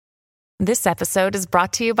This episode is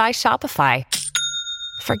brought to you by Shopify.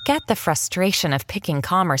 Forget the frustration of picking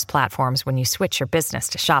commerce platforms when you switch your business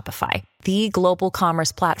to Shopify, the global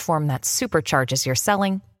commerce platform that supercharges your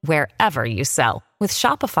selling wherever you sell. With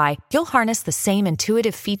Shopify, you'll harness the same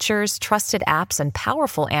intuitive features, trusted apps, and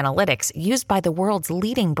powerful analytics used by the world's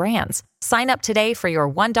leading brands. Sign up today for your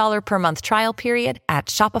 $1 per month trial period at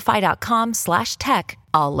shopify.com/tech,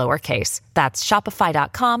 all lowercase. That's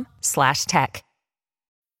shopify.com/tech.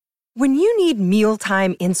 When you need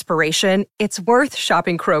mealtime inspiration, it's worth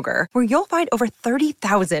shopping Kroger, where you'll find over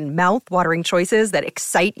 30,000 mouth-watering choices that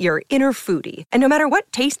excite your inner foodie. And no matter what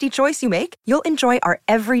tasty choice you make, you'll enjoy our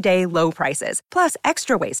everyday low prices, plus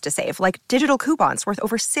extra ways to save, like digital coupons worth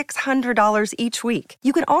over $600 each week.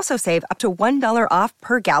 You can also save up to $1 off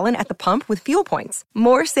per gallon at the pump with fuel points.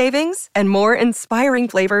 More savings and more inspiring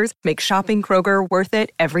flavors make shopping Kroger worth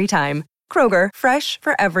it every time. Kroger, fresh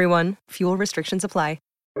for everyone. Fuel restrictions apply.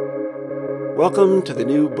 Welcome to the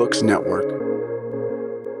New Books Network.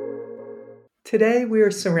 Today, we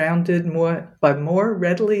are surrounded by more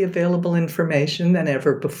readily available information than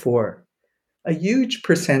ever before. A huge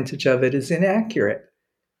percentage of it is inaccurate.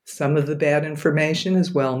 Some of the bad information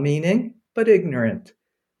is well-meaning, but ignorant.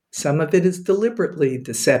 Some of it is deliberately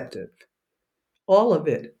deceptive. All of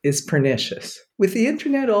it is pernicious. With the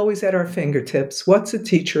internet always at our fingertips, what's a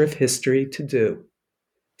teacher of history to do?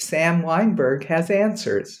 Sam Weinberg has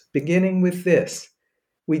answers, beginning with this.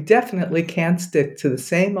 We definitely can't stick to the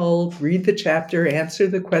same old read the chapter, answer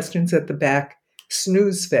the questions at the back,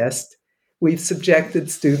 snooze fest we've subjected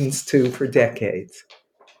students to for decades.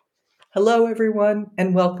 Hello, everyone,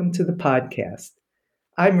 and welcome to the podcast.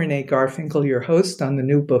 I'm Renee Garfinkel, your host on the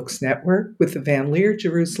New Books Network with the Van Leer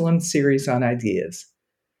Jerusalem series on ideas.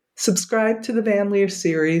 Subscribe to the Van Leer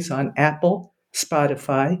series on Apple,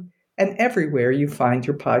 Spotify, and everywhere you find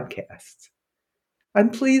your podcasts. I'm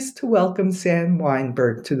pleased to welcome Sam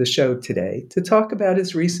Weinberg to the show today to talk about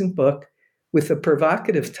his recent book with a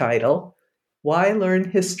provocative title, Why Learn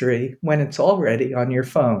History When It's Already on Your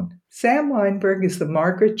Phone? Sam Weinberg is the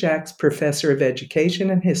Margaret Jacks Professor of Education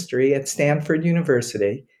and History at Stanford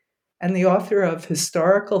University and the author of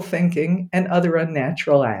Historical Thinking and Other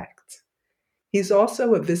Unnatural Acts. He's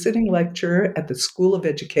also a visiting lecturer at the School of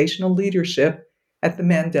Educational Leadership at the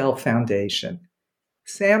Mandel Foundation.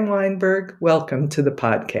 Sam Weinberg, welcome to the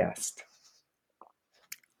podcast.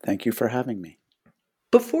 Thank you for having me.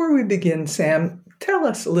 Before we begin, Sam, tell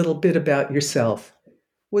us a little bit about yourself.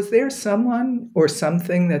 Was there someone or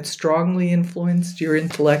something that strongly influenced your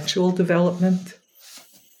intellectual development?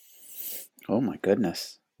 Oh my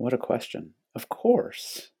goodness, what a question. Of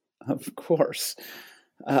course.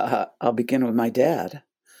 I'll begin with my dad,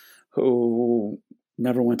 who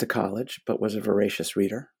never went to college, but was a voracious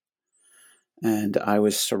reader. And I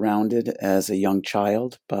was surrounded as a young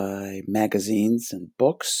child by magazines and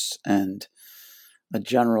books and a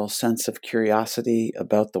general sense of curiosity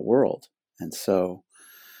about the world. And so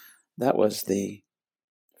that was the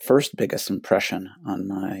first biggest impression on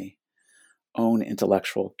my own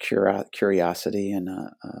intellectual curiosity and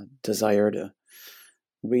a desire to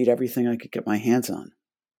read everything I could get my hands on.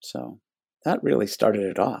 So that really started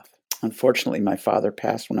it off. Unfortunately, my father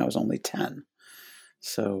passed when I was only 10.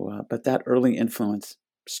 So, but that early influence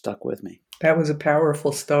stuck with me. That was a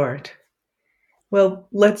powerful start. Well,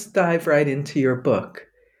 let's dive right into your book.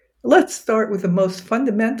 Let's start with the most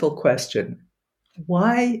fundamental question.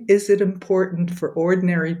 Why is it important for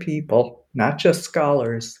ordinary people, not just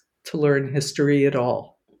scholars, to learn history at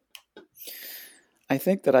all? I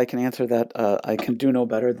think that I can answer that. I can do no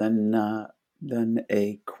better than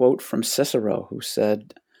a quote from Cicero, who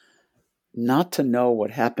said, "Not to know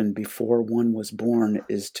what happened before one was born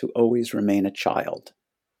is to always remain a child."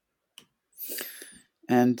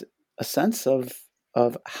 And a sense of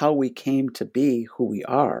how we came to be who we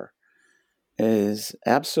are is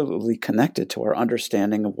absolutely connected to our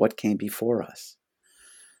understanding of what came before us.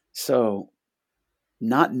 So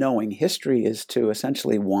not knowing history is to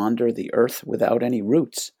essentially wander the earth without any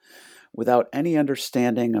roots, without any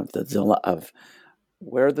understanding of of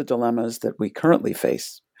where the dilemmas that we currently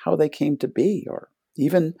face, how they came to be, or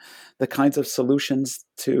even the kinds of solutions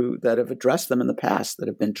that have addressed them in the past, that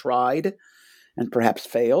have been tried and perhaps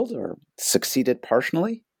failed or succeeded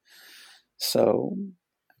partially. So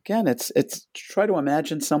again, it's try to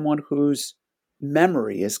imagine someone whose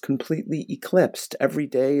memory is completely eclipsed. Every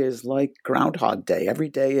day is like Groundhog Day. Every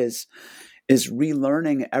day is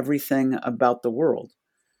relearning everything about the world.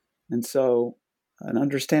 And so an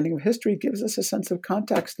understanding of history gives us a sense of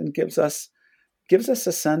context and gives us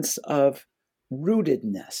a sense of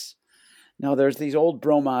rootedness. Now, there's these old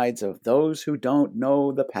bromides of those who don't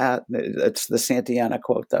know the past. It's the Santayana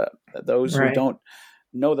quote, those who Right. don't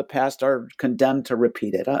know the past are condemned to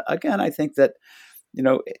repeat it. Again, I think that,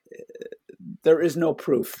 there is no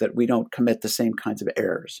proof that we don't commit the same kinds of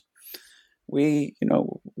errors.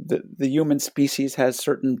 The human species has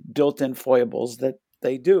certain built-in foibles that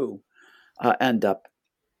they do end up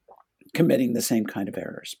committing the same kind of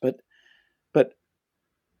errors. But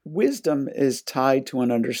wisdom is tied to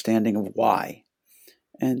an understanding of why.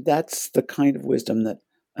 And that's the kind of wisdom that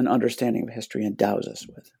an understanding of history endows us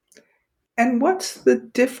with. And what's the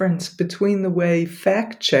difference between the way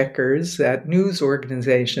fact checkers at news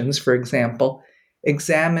organizations, for example,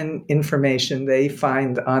 examine information they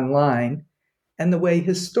find online and the way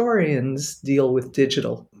historians deal with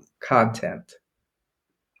digital content?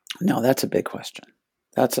 No, that's a big question.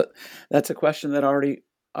 That's a question that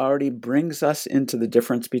already brings us into the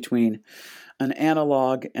difference between an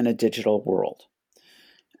analog and a digital world.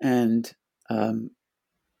 And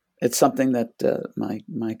it's something that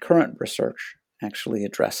my current research actually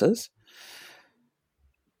addresses.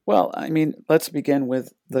 Well, I mean, let's begin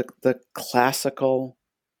with the classical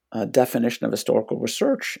definition of historical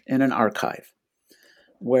research in an archive,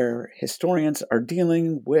 where historians are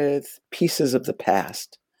dealing with pieces of the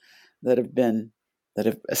past that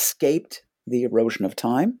have escaped the erosion of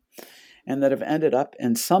time and that have ended up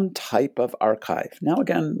in some type of archive. Now,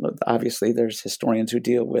 again, obviously, there's historians who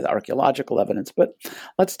deal with archaeological evidence, but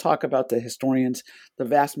let's talk about the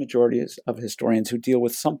vast majority of historians who deal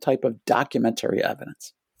with some type of documentary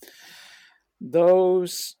evidence.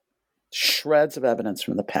 Those shreds of evidence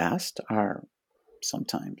from the past are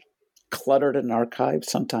sometimes cluttered in an archive,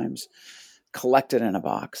 sometimes collected in a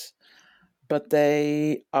box, but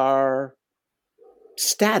they are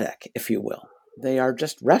static, if you will. They are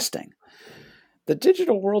just resting. The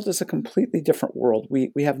digital world is a completely different world.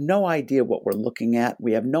 We have no idea what we're looking at.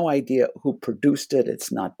 We have no idea who produced it.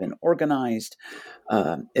 It's not been organized.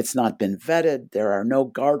 It's not been vetted. There are no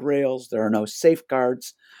guardrails. There are no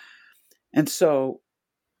safeguards. And so,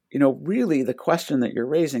 really the question that you're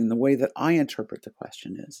raising, the way that I interpret the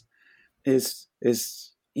question is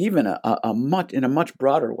even in a much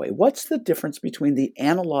broader way. What's the difference between the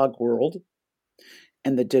analog world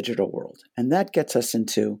and the digital world? And that gets us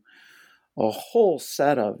into a whole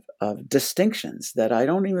set of distinctions that I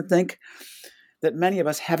don't even think that many of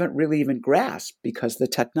us haven't really even grasped, because the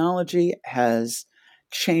technology has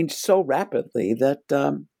changed so rapidly that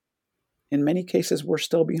in many cases we're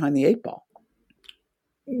still behind the eight ball.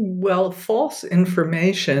 Well, false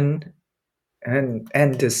information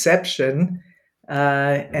and deception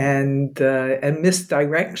and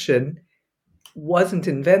misdirection wasn't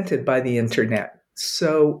invented by the internet.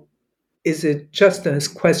 So is it just a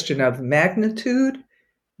question of magnitude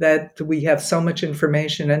that we have so much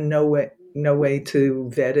information and no way to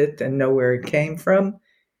vet it and know where it came from?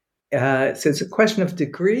 So it's a question of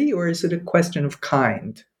degree, or is it a question of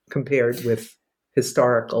kind compared with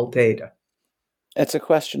historical data? It's a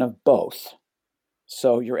question of both.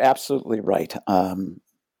 So you're absolutely right.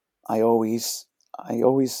 I always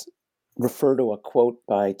refer to a quote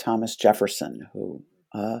by Thomas Jefferson, who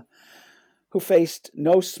faced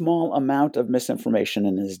no small amount of misinformation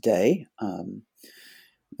in his day.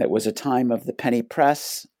 It was a time of the penny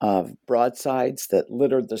press, of broadsides that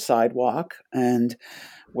littered the sidewalk, and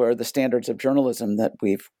where the standards of journalism that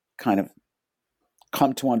we've kind of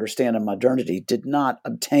come to understand in modernity did not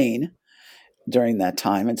obtain during that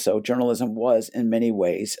time. And so journalism was in many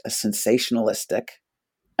ways a sensationalistic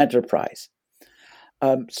enterprise.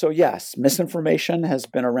 So yes, misinformation has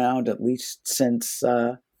been around at least since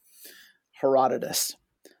Herodotus.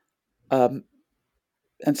 And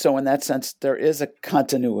so in that sense, there is a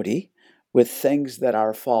continuity with things that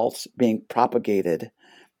are false being propagated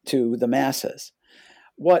to the masses.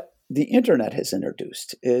 What the internet has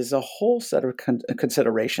introduced is a whole set of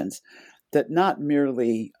considerations that not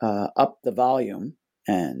merely up the volume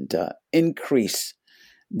and increase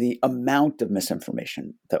the amount of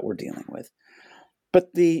misinformation that we're dealing with,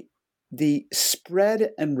 but the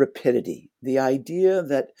spread and rapidity, the idea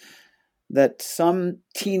that some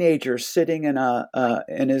teenager sitting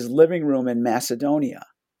in his living room in Macedonia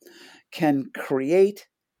can create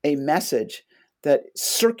a message that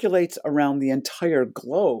circulates around the entire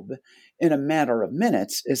globe in a matter of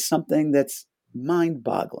minutes is something that's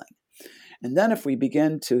mind-boggling. And then if we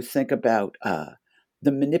begin to think about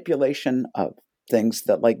the manipulation of things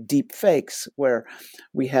that like deep fakes, where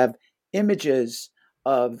we have images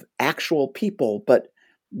of actual people, but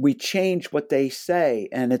we change what they say,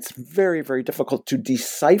 and it's very, very difficult to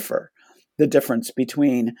decipher the difference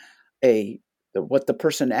between what the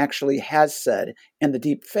person actually has said and the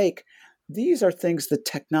deep fake, these are things that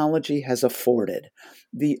technology has afforded.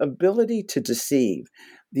 The ability to deceive,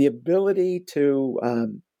 the ability to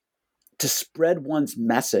spread one's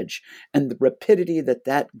message, and the rapidity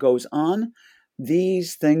that goes on,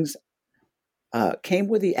 these things came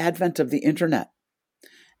with the advent of the internet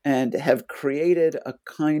and have created a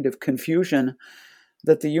kind of confusion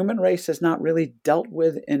that the human race has not really dealt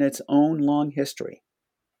with in its own long history.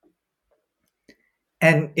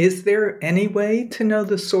 And is there any way to know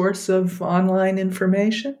the source of online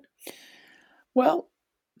information? Well,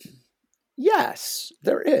 yes,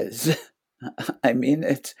 there is. I mean,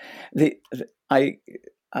 I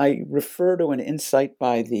refer to an insight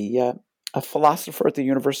by a philosopher at the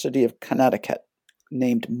University of Connecticut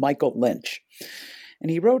named Michael Lynch. And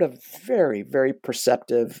he wrote a very, very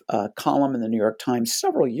perceptive column in the New York Times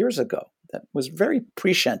several years ago that was very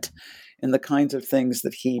prescient in the kinds of things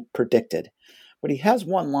that he predicted. But he has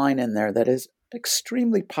one line in there that is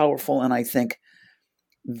extremely powerful and I think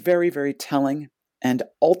very, very telling and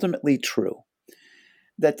ultimately true.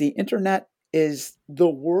 That the internet is the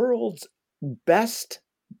world's best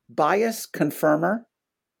bias confirmer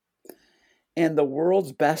and the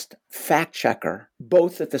world's best fact checker,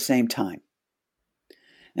 both at the same time.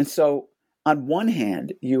 And so, on one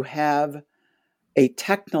hand, you have a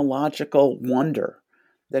technological wonder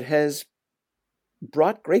that has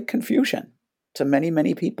brought great confusion to many,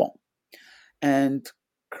 many people and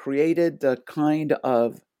created the kind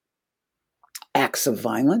of acts of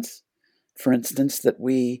violence, for instance, that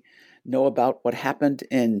we know about what happened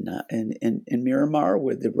in Myanmar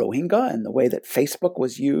with the Rohingya and the way that Facebook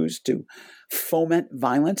was used to foment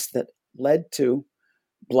violence that led to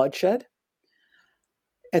bloodshed.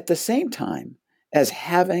 At the same time as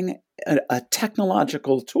having a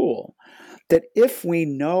technological tool that if we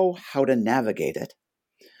know how to navigate it,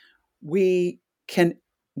 we can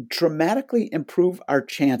dramatically improve our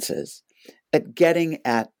chances at getting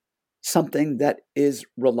at something that is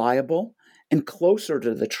reliable and closer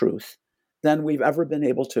to the truth than we've ever been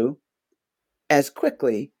able to as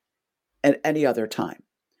quickly at any other time.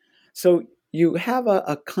 So you have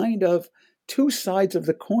a kind of two sides of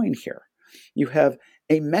the coin here. You have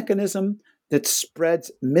a mechanism that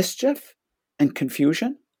spreads mischief and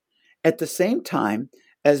confusion at the same time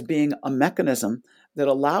as being a mechanism that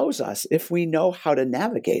allows us, if we know how to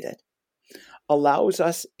navigate it, allows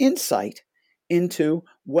us insight into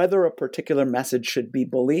whether a particular message should be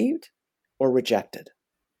believed or rejected.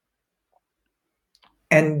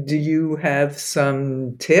 And do you have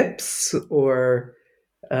some tips or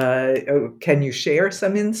can you share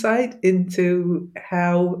some insight into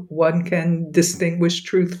how one can distinguish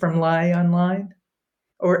truth from lie online?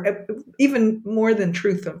 Or even more than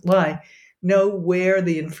truth and lie, know where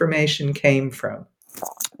the information came from?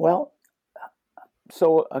 Well,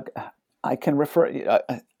 so I can refer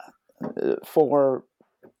for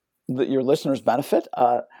your listeners' benefit.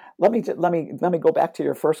 Let me go back to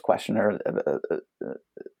your first question,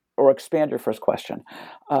 or expand your first question.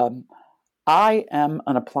 I am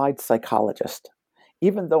an applied psychologist.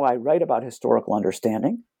 Even though I write about historical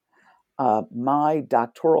understanding, my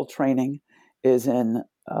doctoral training is in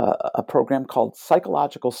a program called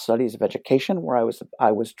Psychological Studies of Education, where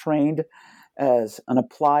I was trained as an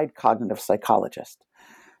applied cognitive psychologist.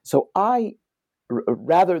 So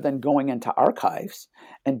rather than going into archives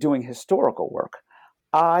and doing historical work,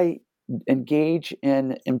 I engage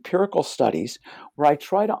in empirical studies where I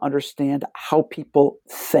try to understand how people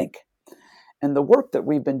think. And the work that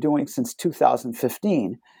we've been doing since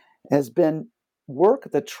 2015 has been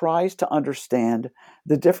work that tries to understand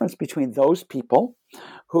the difference between those people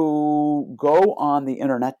who go on the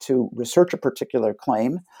internet to research a particular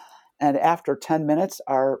claim and after 10 minutes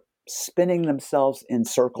are spinning themselves in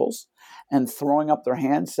circles and throwing up their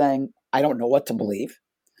hands saying, I don't know what to believe.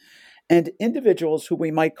 And individuals who we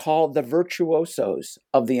might call the virtuosos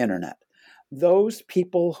of the internet, those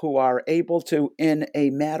people who are able to, in a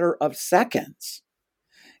matter of seconds,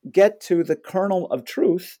 get to the kernel of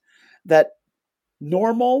truth that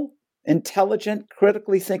normal, intelligent,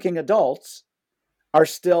 critically thinking adults are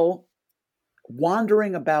still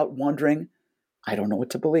wandering about, wondering, I don't know what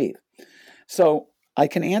to believe. So I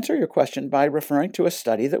can answer your question by referring to a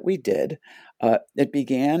study that we did. It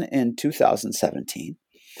began in 2017,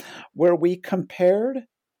 where we compared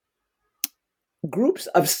groups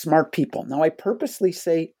of smart people. Now, I purposely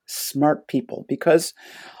say smart people because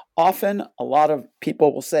often a lot of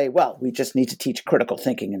people will say, well, we just need to teach critical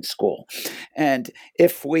thinking in school. And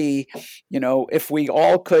if we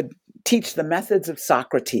all could teach the methods of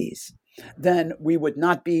Socrates, then we would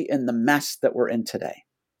not be in the mess that we're in today.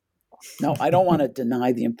 Now, I don't want to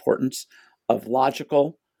deny the importance of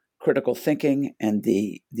logical, critical thinking and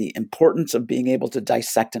the importance of being able to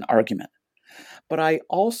dissect an argument. But I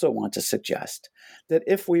also want to suggest that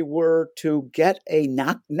if we were to get a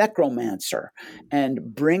necromancer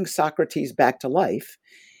and bring Socrates back to life,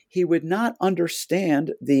 he would not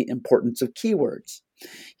understand the importance of keywords.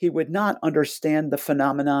 He would not understand the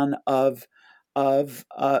phenomenon of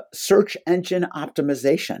search engine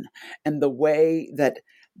optimization and the way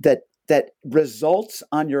that results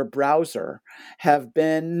on your browser have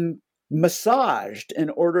been massaged in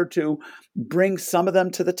order to bring some of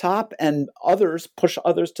them to the top and push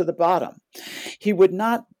others to the bottom. He would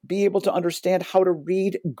not be able to understand how to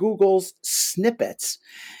read Google's snippets.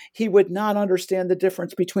 He would not understand the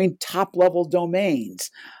difference between top-level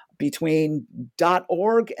domains, between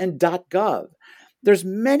 .org and .gov. There's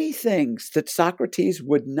many things that Socrates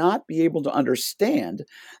would not be able to understand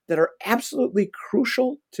that are absolutely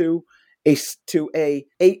crucial to a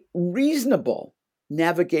reasonable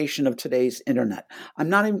navigation of today's internet. I'm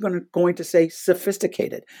not even going to say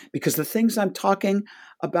sophisticated, because the things I'm talking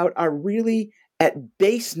about are really at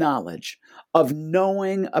base knowledge of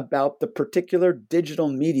knowing about the particular digital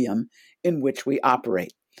medium in which we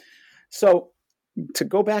operate. So to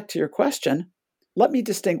go back to your question, let me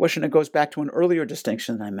distinguish, and it goes back to an earlier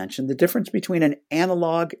distinction that I mentioned, the difference between an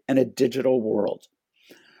analog and a digital world.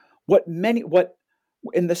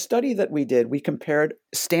 In the study that we did, we compared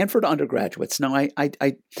Stanford undergraduates. Now,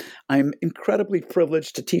 I'm incredibly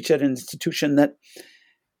privileged to teach at an institution that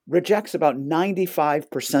rejects about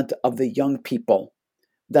 95% of the young people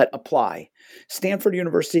that apply. Stanford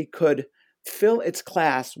University could fill its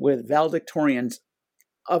class with valedictorians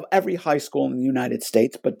of every high school in the United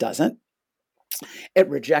States, but doesn't. It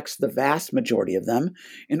rejects the vast majority of them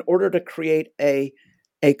in order to create a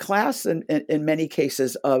class, in many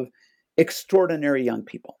cases, of extraordinary young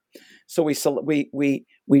people. So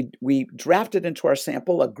we drafted into our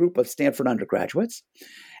sample a group of Stanford undergraduates,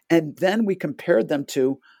 and then we compared them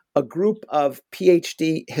to a group of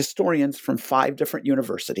PhD historians from 5 different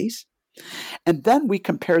universities. And then we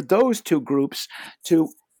compared those 2 groups to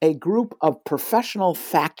a group of professional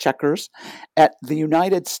fact checkers at the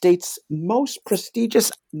United States' most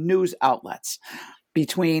prestigious news outlets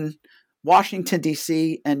between Washington,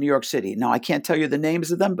 D.C. and New York City. Now, I can't tell you the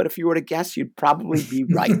names of them, but if you were to guess, you'd probably be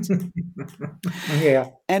right. Yeah.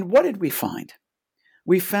 And what did we find?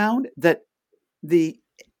 We found that the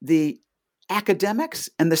academics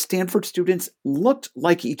and the Stanford students looked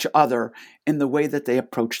like each other in the way that they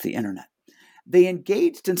approached the internet. They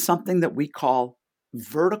engaged in something that we call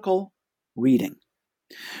vertical reading.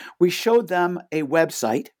 We showed them a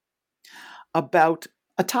website about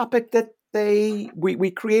a topic that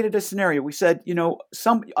we created a scenario. We said,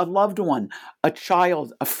 a loved one, a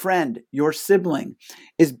child, a friend, your sibling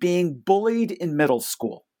is being bullied in middle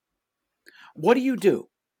school. What do?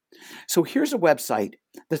 So here's a website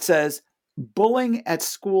that says, bullying at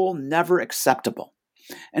school never acceptable.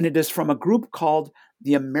 And it is from a group called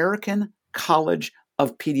the American College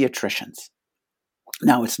of Pediatricians.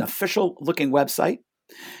 Now, it's an official looking website.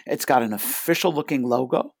 It's got an official looking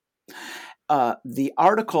logo. The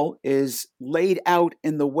article is laid out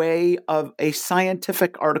in the way of a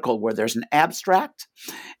scientific article where there's an abstract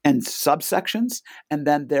and subsections, and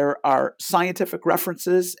then there are scientific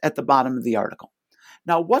references at the bottom of the article.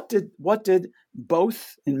 Now, what did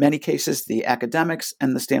both, in many cases, the academics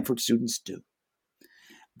and the Stanford students do?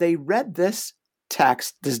 They read this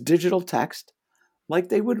text, this digital text, like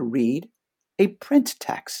they would read a print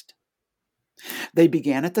text. They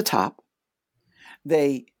began at the top.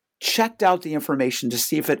 They checked out the information to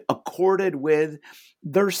see if it accorded with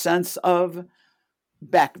their sense of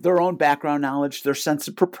their own background knowledge, their sense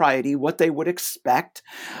of propriety, what they would expect.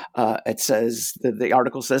 It says, the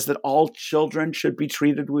article says that all children should be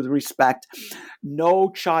treated with respect.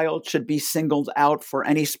 No child should be singled out for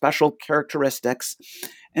any special characteristics.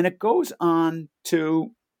 And it goes on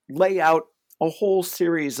to lay out a whole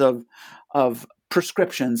series of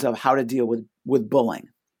prescriptions of how to deal with bullying.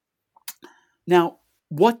 Now,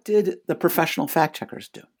 what did the professional fact checkers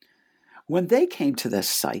do? When they came to this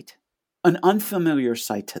site, an unfamiliar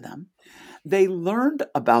site to them, they learned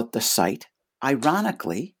about the site,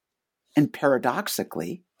 ironically and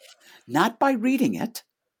paradoxically, not by reading it,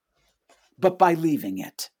 but by leaving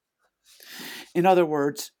it. In other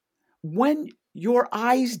words, when your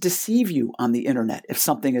eyes deceive you on the internet, if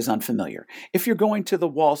something is unfamiliar, if you're going to the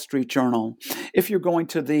Wall Street Journal, if you're going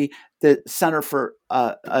to the Center for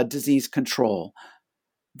Disease Control,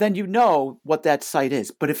 then you know what that site is.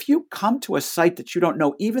 But if you come to a site that you don't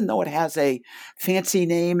know, even though it has a fancy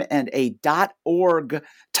name and a .org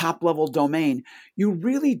top-level domain, you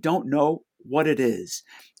really don't know what it is.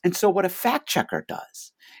 And so what a fact checker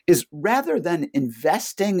does is rather than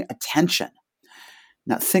investing attention.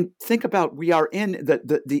 Now think about, we are in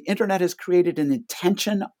the internet has created an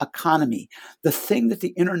attention economy. The thing that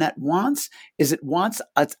the internet wants is it wants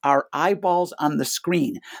our eyeballs on the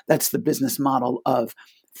screen. That's the business model of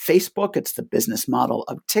Facebook. It's the business model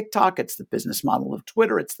of TikTok. It's the business model of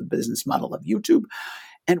Twitter. It's the business model of YouTube.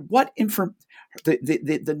 And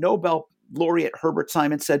the Nobel laureate Herbert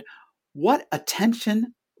Simon said, what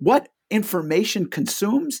information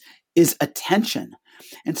consumes is attention.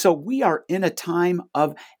 And so we are in a time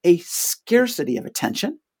of a scarcity of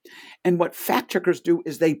attention. And what fact checkers do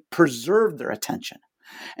is they preserve their attention.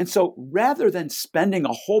 And so rather than spending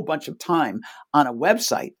a whole bunch of time on a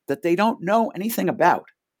website that they don't know anything about,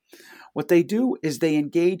 what they do is they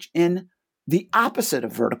engage in the opposite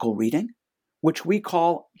of vertical reading, which we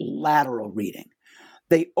call lateral reading.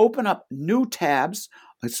 They open up new tabs.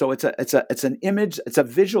 So it's an image, it's a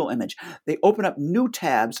visual image. They open up new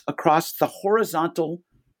tabs across the horizontal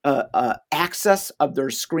axis of their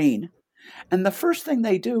screen. And the first thing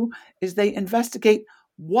they do is they investigate,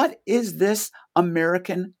 what is this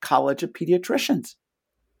American College of Pediatricians?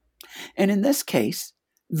 And in this case,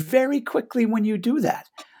 very quickly when you do that,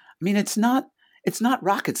 I mean, it's not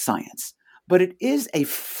rocket science, but it is a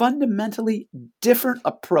fundamentally different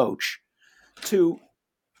approach to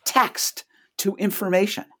text, to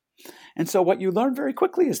information. And so what you learn very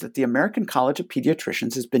quickly is that the American College of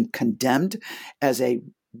Pediatricians has been condemned as a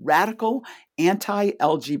radical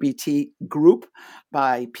anti-LGBT group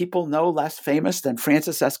by people no less famous than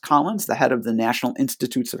Francis S. Collins, the head of the National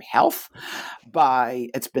Institutes of Health.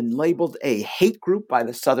 It's been labeled a hate group by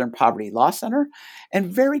the Southern Poverty Law Center. And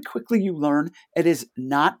very quickly you learn it is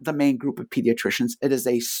not the main group of pediatricians. It is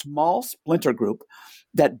a small splinter group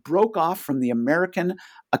that broke off from the American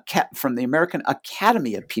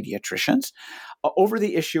Academy of Pediatricians over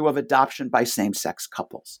the issue of adoption by same-sex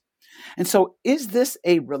couples. And so is this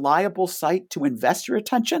a reliable site to invest your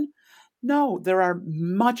attention? No, there are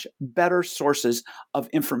much better sources of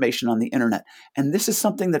information on the internet. And this is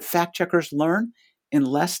something that fact checkers learn in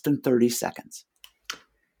less than 30 seconds.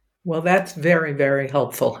 Well, that's very, very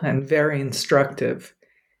helpful and very instructive.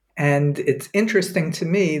 And it's interesting to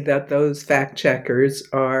me that those fact checkers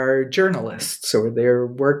are journalists, or they're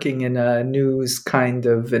working in a news kind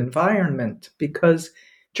of environment, because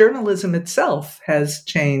journalism itself has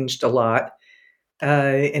changed a lot.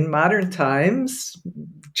 In modern times,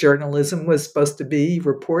 journalism was supposed to be,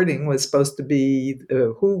 reporting was supposed to be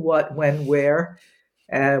who, what, when, where,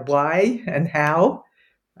 why, and how.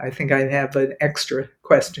 I think I have an extra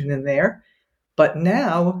question in there. But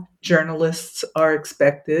now journalists are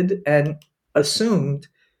expected and assumed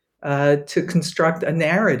to construct a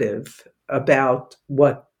narrative about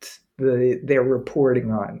what they're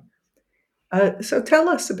reporting on. So tell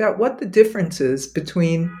us about what the difference is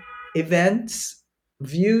between events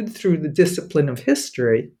viewed through the discipline of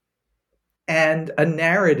history and a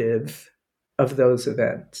narrative of those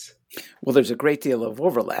events. Well, there's a great deal of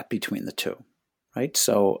overlap between the two, right?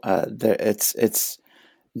 So it's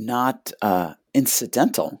not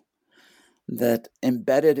incidental that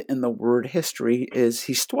embedded in the word history is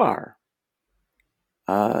histoire,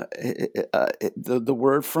 the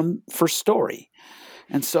word for story.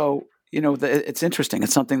 And so, it's interesting.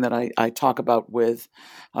 It's something that I talk about with,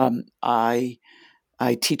 I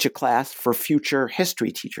teach a class for future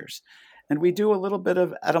history teachers. And we do a little bit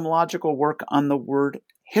of etymological work on the word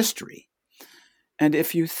history. And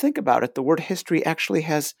if you think about it, the word history actually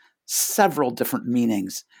has several different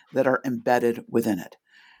meanings that are embedded within it.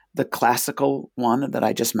 The classical one that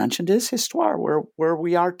I just mentioned is histoire, where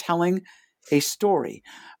we are telling a story.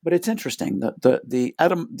 But it's interesting. The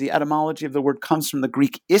etymology of the word comes from the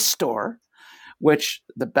Greek istor, which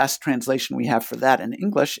the best translation we have for that in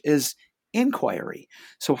English is inquiry.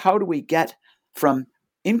 So how do we get from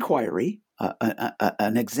inquiry,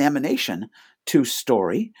 an examination, to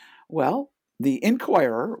story? Well, the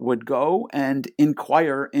inquirer would go and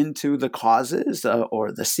inquire into the causes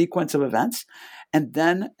or the sequence of events. And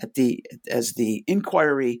then as the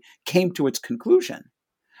inquiry came to its conclusion,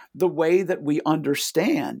 the way that we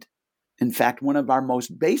understand, in fact, one of our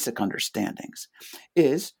most basic understandings,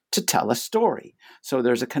 is to tell a story. So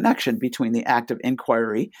there's a connection between the act of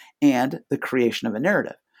inquiry and the creation of a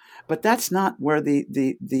narrative. But that's not where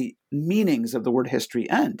the meanings of the word history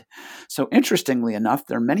end. So interestingly enough,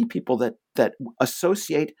 there are many people that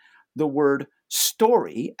associate the word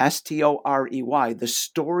story, S-T-O-R-E-Y, the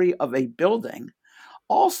story of a building,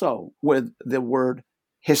 also with the word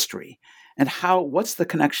history. And what's the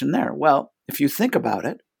connection there? Well, if you think about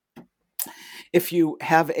it, if you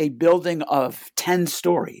have a building of 10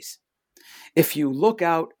 stories, If you look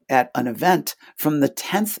out at an event from the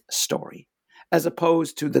 10th story, as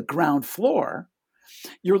opposed to the ground floor,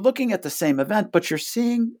 you're looking at the same event, but you're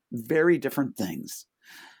seeing very different things.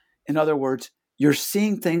 In other words, you're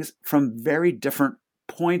seeing things from very different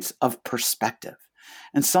points of perspective.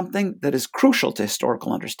 And something that is crucial to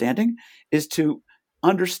historical understanding is to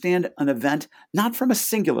understand an event not from a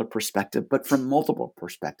singular perspective, but from multiple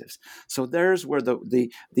perspectives. So there's where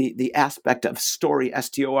the aspect of story,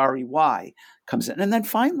 S-T-O-R-E-Y, comes in. And then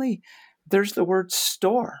finally, there's the word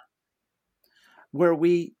store, where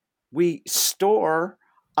we store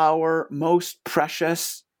our most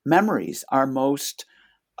precious memories, our most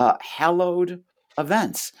hallowed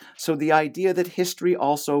events. So the idea that history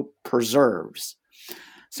also preserves.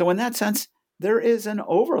 So in that sense, there is an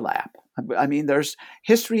overlap. I mean, there's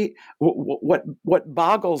history. What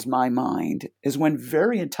boggles my mind is when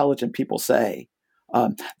very intelligent people say,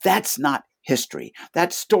 that's not history.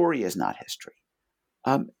 That story is not history.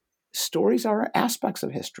 Stories are aspects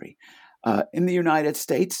of history. In the United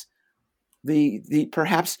States,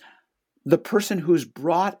 perhaps the person who's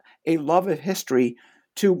brought a love of history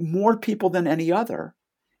to more people than any other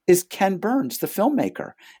is Ken Burns, the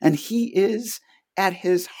filmmaker. And he is, at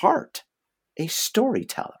his heart, a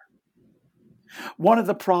storyteller. One of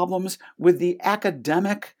the problems with the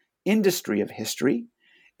academic industry of history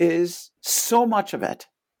is so much of it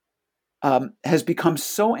has become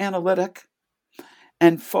so analytic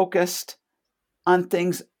and focused on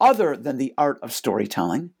things other than the art of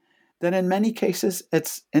storytelling that in many cases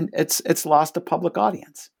it's lost a public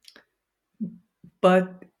audience.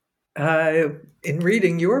 But in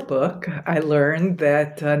reading your book, I learned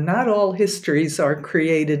that not all histories are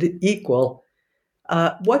created equal.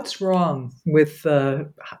 What's wrong with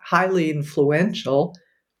the highly influential,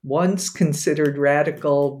 once considered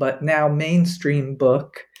radical, but now mainstream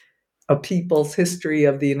book, A People's History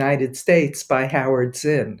of the United States by Howard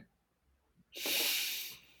Zinn?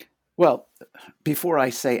 Well, before I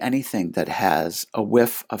say anything that has a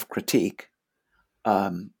whiff of critique,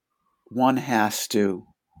 one has to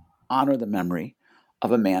honor the memory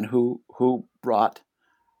of a man who brought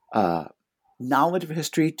knowledge of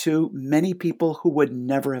history to many people who would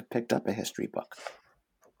never have picked up a history book.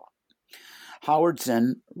 Howard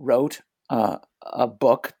Zinn wrote a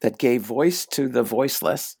book that gave voice to the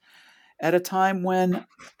voiceless at a time when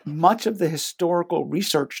much of the historical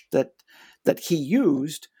research that he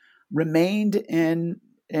used remained in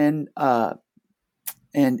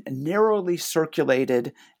narrowly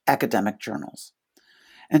circulated academic journals.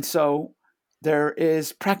 And so there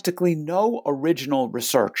is practically no original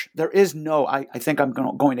research. There is no, I think I'm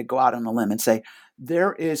going to go out on a limb and say,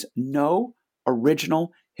 there is no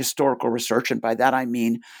original historical research. And by that I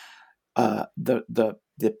mean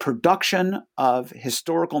the production of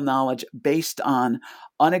historical knowledge based on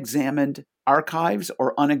unexamined archives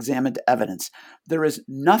or unexamined evidence. There is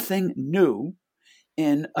nothing new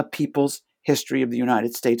in A People's History of the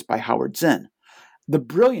United States by Howard Zinn. The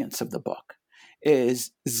brilliance of the book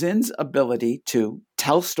is Zinn's ability to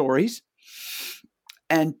tell stories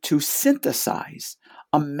and to synthesize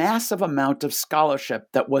a massive amount of scholarship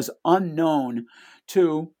that was unknown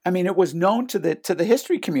to, it was known to the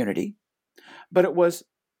history community, but it was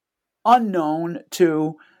unknown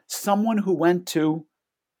to someone who went to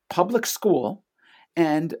public school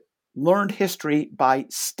and learned history by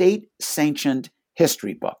state-sanctioned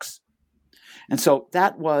history books. And so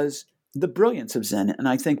that was the brilliance of Zinn. And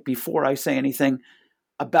I think before I say anything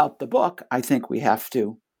about the book, I think we have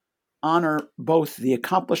to honor both the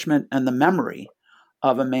accomplishment and the memory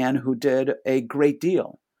of a man who did a great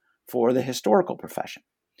deal for the historical profession.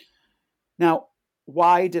 Now,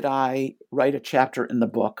 why did I write a chapter in the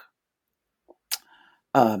book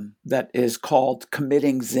that is called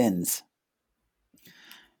Committing Sins?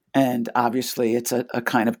 And obviously it's a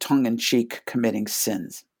kind of tongue-in-cheek committing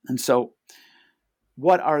sins. And so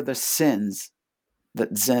what are the sins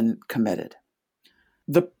that Zinn committed?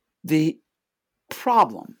 The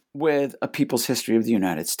problem with A People's History of the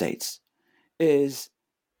United States is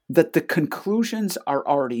that the conclusions are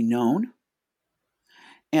already known,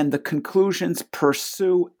 and the conclusions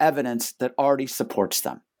pursue evidence that already supports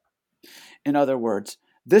them. In other words,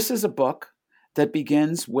 this is a book that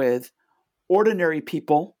begins with ordinary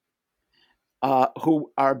people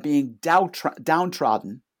who are being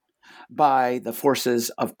downtrodden by the forces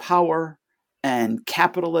of power and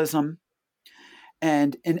capitalism.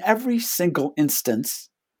 And in every single instance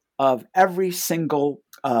of every single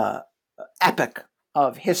epoch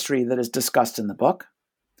of history that is discussed in the book,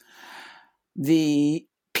 the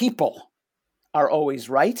people are always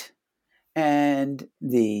right, and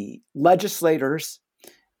the legislators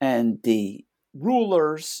and the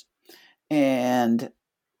rulers and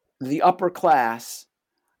the upper class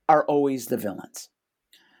are always the villains.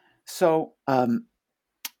 So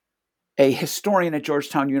a historian at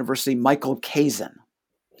Georgetown University, Michael Kazin,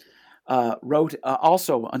 wrote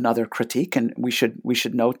also another critique, and we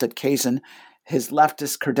should note that Kazin, his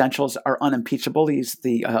leftist credentials are unimpeachable. He's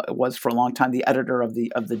was for a long time the editor of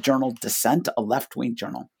the journal Dissent, a left-wing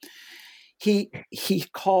journal. He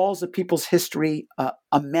calls A People's History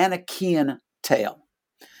a Manichaean tale.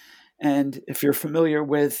 And if you're familiar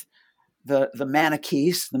with the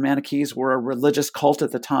Manichaees were a religious cult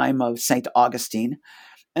at the time of St. Augustine,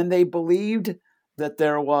 and they believed that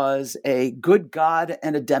there was a good God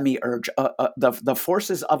and a demiurge, the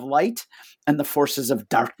forces of light and the forces of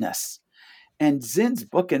darkness. And Zinn's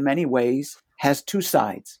book, in many ways, has two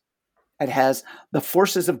sides. It has the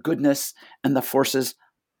forces of goodness and the forces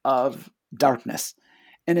of darkness.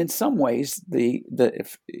 And in some ways, the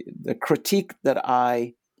critique that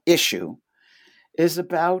I issue is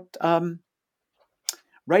about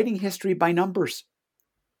writing history by numbers.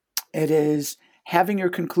 It is having your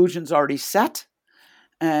conclusions already set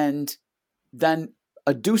and then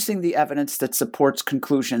adducing the evidence that supports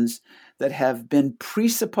conclusions that have been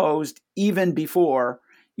presupposed even before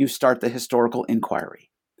you start the historical inquiry.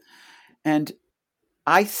 And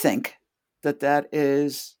I think that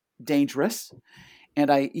is dangerous. And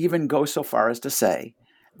I even go so far as to say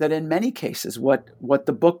that in many cases, what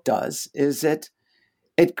the book does is it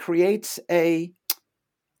creates a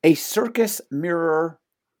circus mirror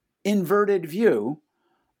inverted view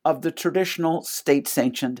of the traditional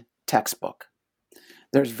state-sanctioned textbook.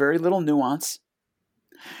 There's very little nuance.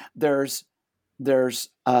 There's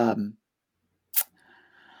the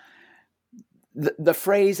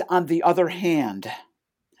phrase "on the other hand,"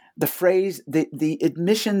 the phrase, the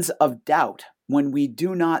admissions of doubt when we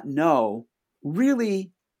do not know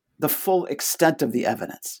really the full extent of the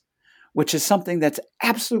evidence, which is something that's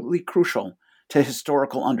absolutely crucial to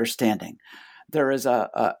historical understanding. There is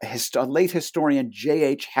a late historian,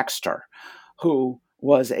 J.H. Hexter, who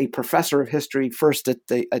was a professor of history first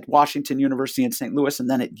at Washington University in St. Louis and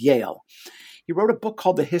then at Yale. He wrote a book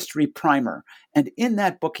called The History Primer, and in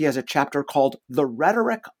that book he has a chapter called The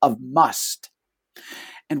Rhetoric of Must.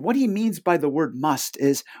 And what he means by the word must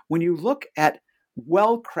is when you look at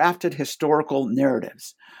well-crafted historical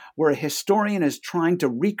narratives where a historian is trying to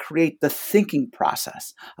recreate the thinking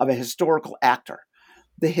process of a historical actor,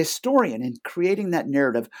 the historian in creating that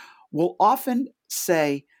narrative will often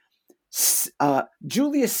say,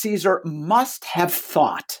 Julius Caesar must have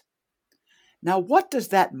thought. Now, what does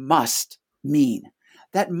that must mean?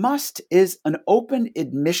 That must is an open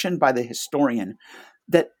admission by the historian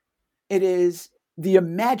that it is the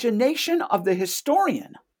imagination of the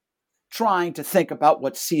historian trying to think about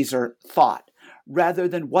what Caesar thought rather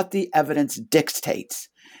than what the evidence dictates.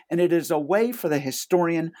 And it is a way for the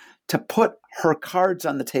historian to put her cards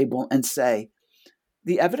on the table and say,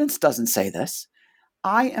 the evidence doesn't say this.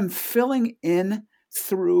 I am filling in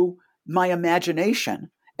through my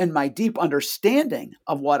imagination and my deep understanding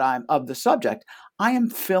of the subject. I am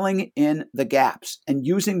filling in the gaps and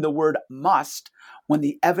using the word must when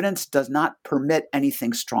the evidence does not permit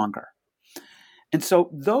anything stronger. And so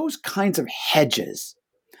those kinds of hedges,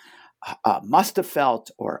 must have felt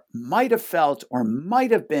or might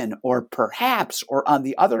have been, or perhaps, or on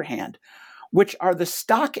the other hand, which are the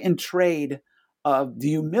stock and trade of the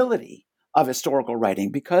humility of historical writing,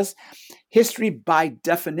 because history by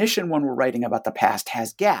definition, when we're writing about the past,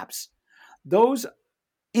 has gaps. Those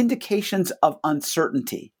indications of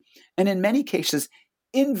uncertainty, and in many cases,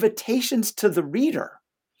 invitations to the reader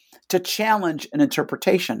to challenge an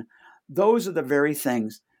interpretation, those are the very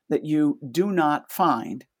things that you do not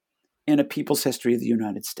find in A People's History of the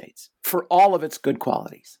United States, for all of its good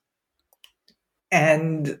qualities.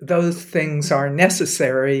 And those things are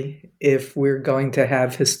necessary if we're going to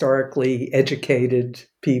have historically educated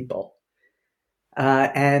people.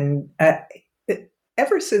 Ever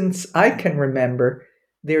since I can remember,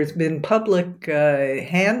 there's been public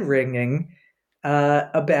hand-wringing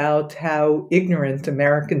about how ignorant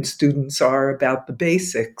American students are about the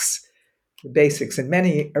basics in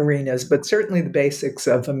many arenas, but certainly the basics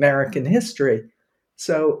of American history.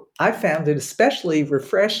 So I found it especially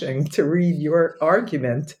refreshing to read your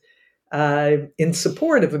argument in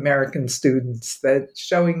support of American students, that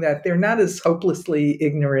showing that they're not as hopelessly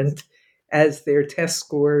ignorant as their test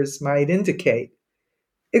scores might indicate.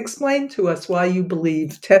 Explain to us why you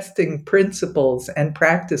believe testing principles and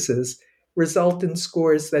practices result in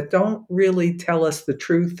scores that don't really tell us the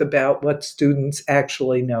truth about what students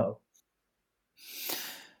actually know.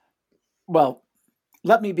 Well,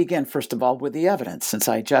 let me begin, first of all, with the evidence, since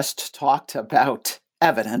I just talked about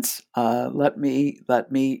evidence, let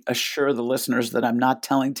me assure the listeners that I'm not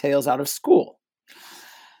telling tales out of school.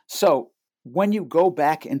 So when you go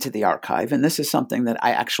back into the archive, and this is something that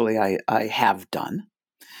I have done,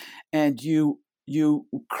 and you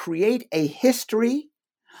create a history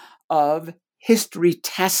of history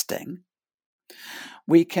testing.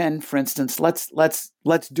 We can, for instance, let's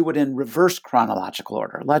do it in reverse chronological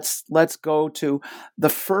order. Let's go to the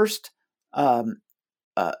first.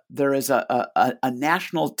 There is a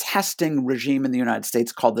national testing regime in the United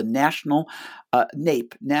States called the National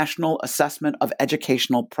NAEP, National Assessment of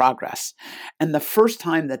Educational Progress, and the first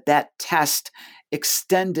time that test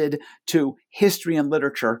extended to history and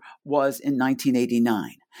literature was in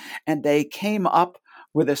 1989, and they came up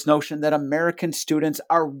with this notion that American students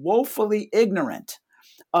are woefully ignorant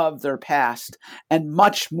of their past and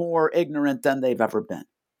much more ignorant than they've ever been.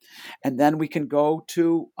 And then we can go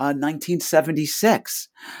to 1976,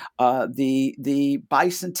 the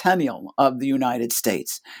bicentennial of the United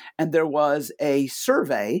States. And there was a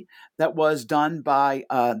survey that was done by,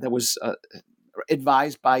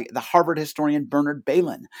 advised by the Harvard historian Bernard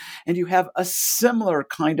Bailyn. And you have a similar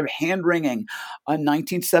kind of hand-wringing on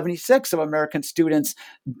 1976 of American students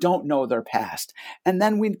don't know their past. And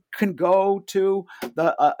then we can go to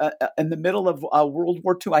in the middle of World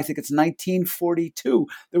War II, I think it's 1942,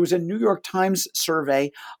 there was a New York Times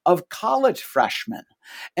survey of college freshmen.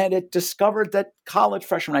 And it discovered that college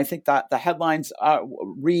freshmen, I think that the headlines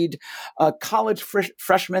read, college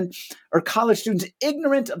freshmen or college students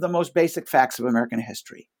ignorant of the most basic facts of American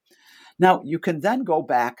history. Now, you can then go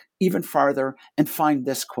back even farther and find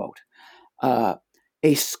this quote. A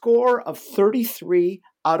score of 33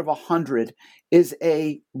 out of 100 is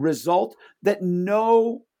a result that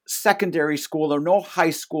no secondary school or no high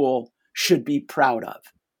school should be proud of.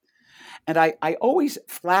 And I always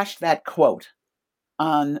flash that quote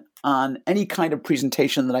on any kind of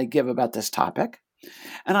presentation that I give about this topic.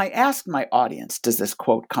 And I ask my audience, does this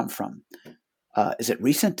quote come from? Is it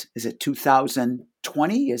recent? Is it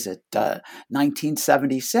 2020? Is it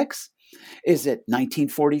 1976? Is it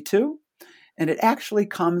 1942? And it actually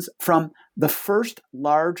comes from the first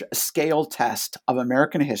large-scale test of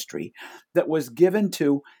American history that was given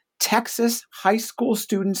to Texas high school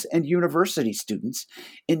students and university students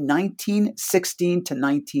in 1916 to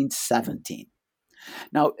 1917.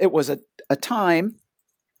 Now, it was a time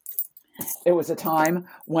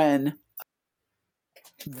when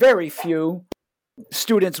very few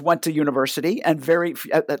students went to university, and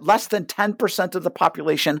less than 10% of the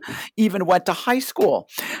population even went to high school.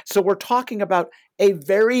 So we're talking about a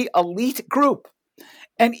very elite group.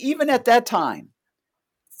 And even at that time,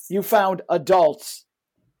 you found adults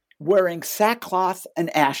wearing sackcloth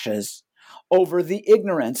and ashes over the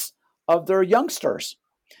ignorance of their youngsters.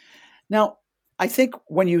 Now, I think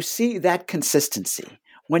when you see that consistency,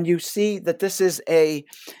 when you see that this is a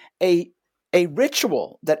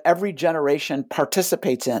ritual that every generation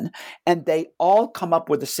participates in, and they all come up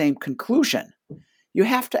with the same conclusion, you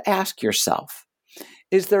have to ask yourself,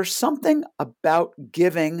 is there something about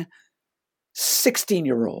giving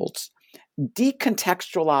 16-year-olds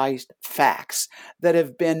decontextualized facts that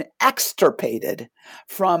have been extirpated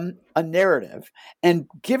from a narrative and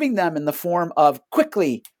giving them in the form of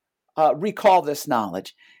quickly recall this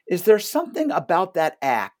knowledge? Is there something about that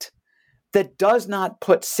act that does not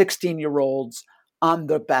put 16-year-olds on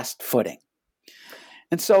the best footing?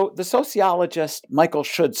 And so the sociologist Michael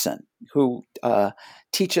Schudson, who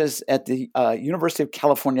teaches at the University of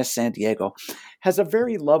California, San Diego, has a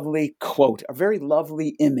very lovely quote, a very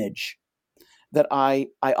lovely image that I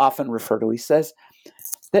often refer to. He says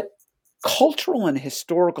that cultural and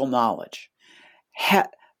historical knowledge,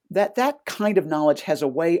 that kind of knowledge has a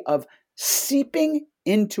way of seeping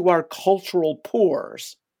into our cultural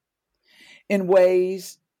pores in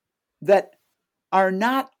ways that are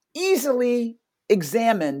not easily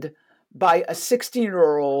examined by a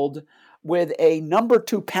 16-year-old with a number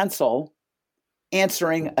 2 pencil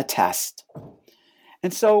answering a test.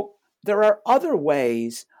 And so there are other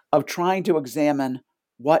ways of trying to examine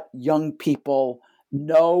what young people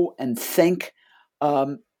know and think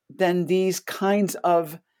than these kinds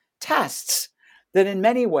of tests that in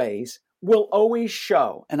many ways will always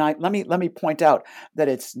show. And let me point out that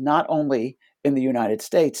it's not only in the United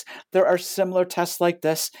States. There are similar tests like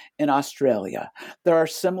this in Australia. There are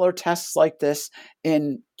similar tests like this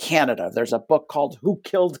in Canada. There's a book called Who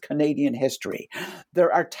Killed Canadian History?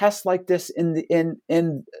 There are tests like this in the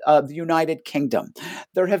United Kingdom.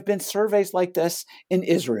 There have been surveys like this in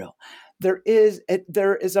Israel. There is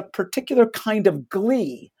a particular kind of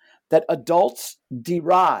glee that adults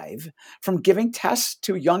derive from giving tests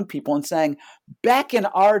to young people and saying, back in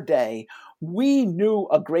our day, we knew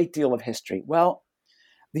a great deal of history. Well,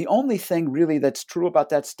 the only thing really that's true about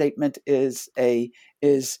that statement is a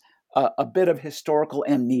bit of historical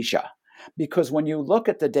amnesia, because when you look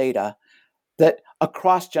at the data, that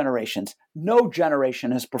across generations, no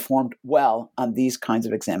generation has performed well on these kinds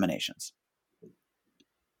of examinations.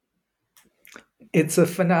 It's a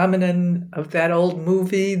phenomenon of that old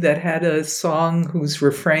movie that had a song whose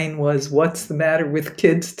refrain was, "What's the matter with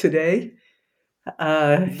kids today?"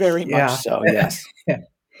 Very much so, yes.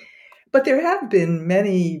 But there have been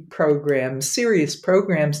many programs, serious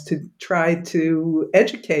programs, to try to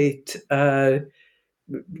educate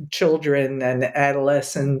children and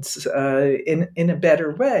adolescents in a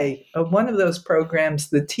better way. One of those programs,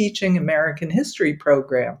 the Teaching American History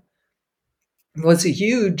program, was a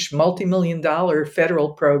huge multi-million-dollar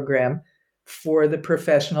federal program for the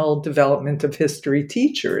professional development of history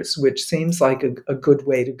teachers, which seems like a good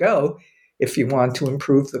way to go if you want to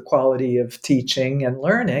improve the quality of teaching and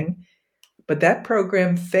learning. But that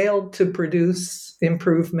program failed to produce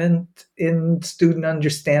improvement in student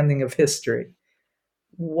understanding of history.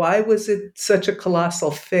 Why was it such a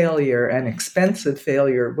colossal failure, an expensive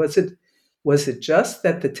failure? Was it just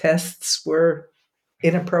that the tests were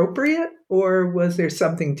inappropriate, or was there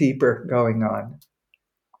something deeper going on?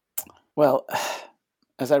 Well,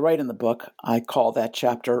 as I write in the book, I call that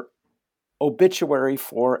chapter Obituary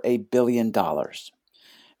for $1 billion.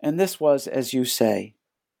 And this was, as you say,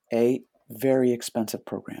 a very expensive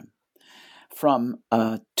program. From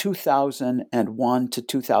 2001 to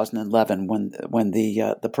 2011, when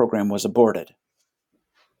the program was aborted,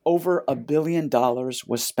 over $1 billion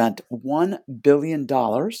was spent. $1 billion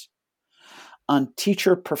on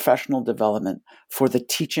teacher professional development for the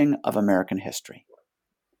teaching of American history.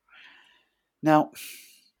 Now,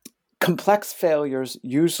 complex failures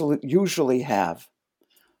usually have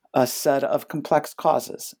a set of complex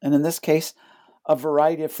causes, and in this case, a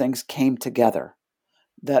variety of things came together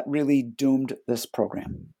that really doomed this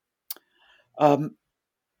program.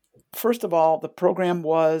 First of all, the program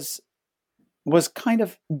was kind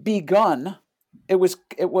of begun. It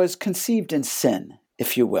was conceived in sin,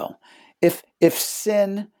 if you will.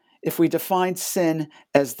 If we define sin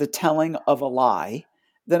as the telling of a lie,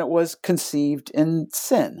 then it was conceived in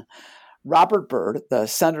sin. Robert Byrd, the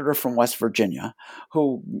senator from West Virginia,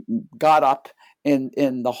 who got up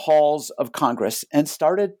in the halls of Congress and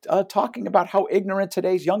started talking about how ignorant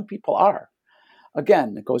today's young people are.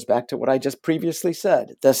 Again, it goes back to what I just previously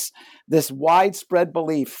said, this widespread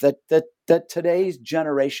belief that today's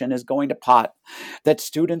generation is going to pot, that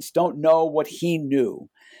students don't know what he knew.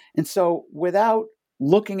 And so without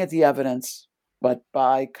looking at the evidence, but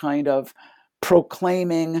by kind of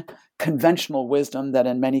proclaiming conventional wisdom that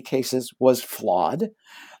in many cases was flawed,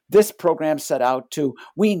 this program set out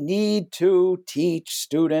we need to teach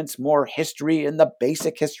students more history and the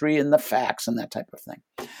basic history and the facts and that type of thing.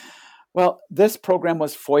 Well, this program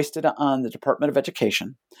was foisted on the Department of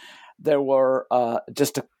Education. There were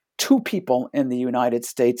just two people in the United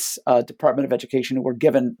States Department of Education who were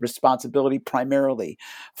given responsibility primarily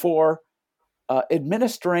for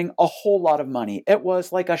administering a whole lot of money. It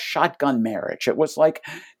was like a shotgun marriage. It was like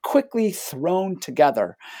quickly thrown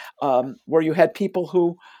together, where you had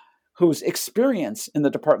people whose experience in the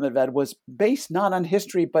Department of Ed was based not on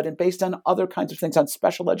history, but based on other kinds of things, on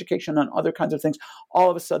special education, on other kinds of things. All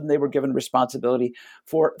of a sudden, they were given responsibility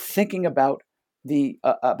for thinking about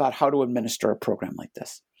about how to administer a program like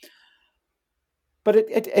this. But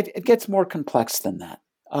it gets more complex than that.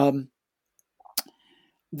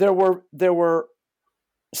 There were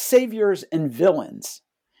saviors and villains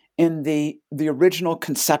in the original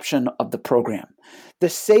conception of the program. The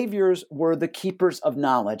saviors were the keepers of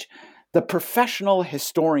knowledge, the professional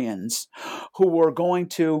historians who were going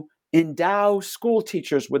to endow school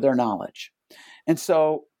teachers with their knowledge. And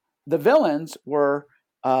so the villains were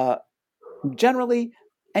generally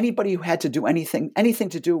anybody who had to do anything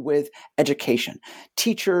to do with education,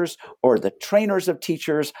 teachers or the trainers of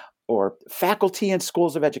teachers or faculty in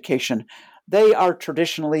schools of education. They are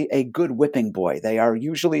traditionally a good whipping boy. They are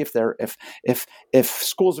usually, if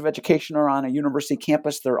schools of education are on a university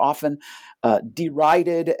campus, they're often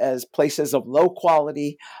derided as places of low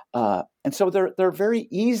quality, and so they're very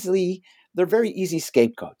easy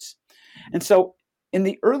scapegoats. And so, in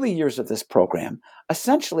the early years of this program,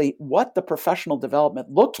 essentially what the professional development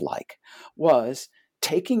looked like was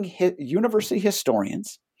taking university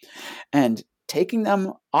historians and taking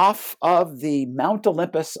them off of the Mount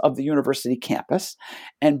Olympus of the university campus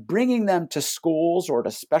and bringing them to schools or to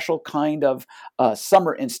special kind of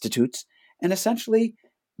summer institutes and essentially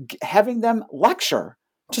having them lecture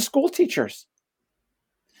to school teachers.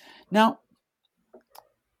 Now,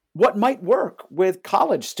 what might work with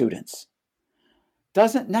college students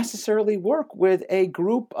doesn't necessarily work with a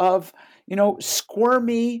group of,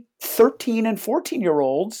 squirmy 13 and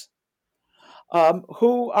 14-year-olds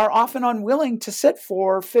who are often unwilling to sit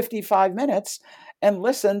for 55 minutes and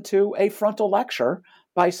listen to a frontal lecture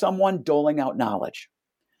by someone doling out knowledge.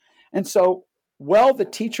 And so, while the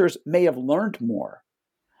teachers may have learned more,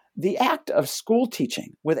 the act of school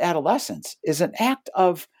teaching with adolescents is an act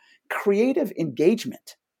of creative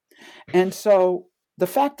engagement. And so the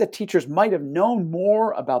fact that teachers might have known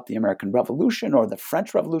more about the American Revolution or the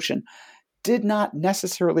French Revolution did not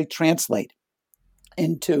necessarily translate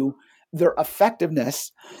into their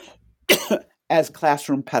effectiveness as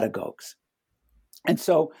classroom pedagogues. And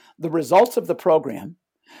so the results of the program,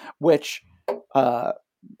 which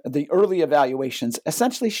the early evaluations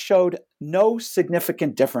essentially showed no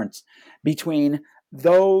significant difference between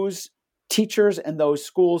those teachers and those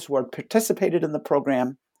schools who had participated in the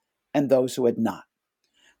program and those who had not.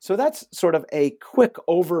 So that's sort of a quick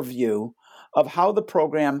overview of how the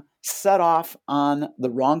program set off on the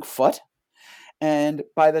wrong foot. And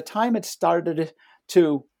by the time it started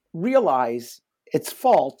to realize its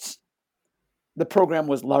faults, the program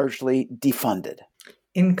was largely defunded.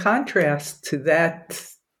 In contrast to that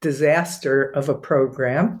disaster of a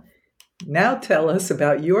program, now tell us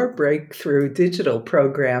about your breakthrough digital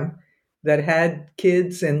program that had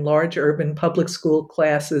kids in large urban public school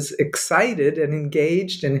classes excited and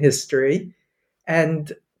engaged in history,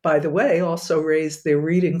 and, by the way, also raised their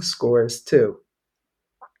reading scores too.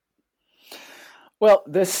 Well,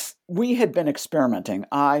 we had been experimenting.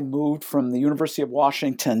 I moved from the University of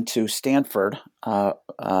Washington to Stanford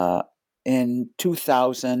in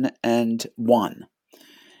 2001.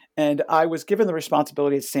 And I was given the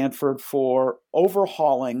responsibility at Stanford for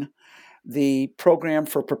overhauling the program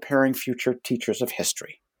for preparing future teachers of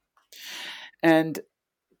history. And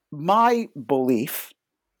my belief,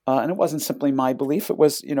 and it wasn't simply my belief, it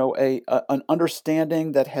was an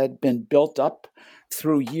understanding that had been built up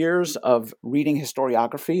through years of reading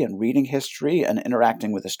historiography and reading history and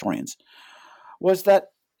interacting with historians, was that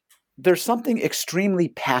there's something extremely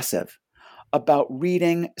passive about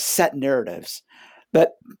reading set narratives,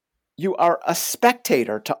 that you are a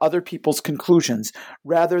spectator to other people's conclusions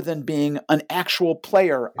rather than being an actual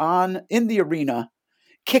player in the arena,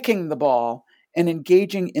 kicking the ball and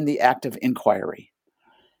engaging in the act of inquiry.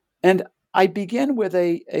 And I begin with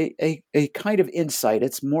a kind of insight.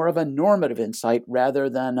 It's more of a normative insight rather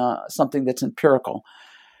than something that's empirical.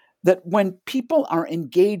 That when people are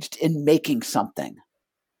engaged in making something,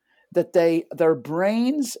 that their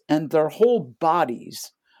brains and their whole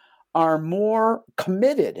bodies are more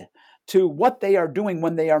committed to what they are doing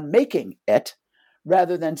when they are making it,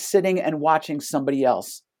 rather than sitting and watching somebody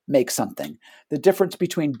else make something. The difference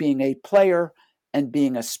between being a player and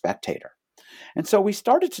being a spectator. And so we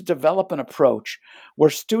started to develop an approach where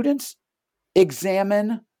students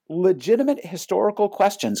examine legitimate historical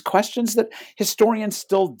questions that historians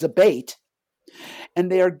still debate,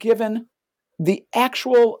 and they are given the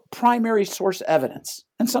actual primary source evidence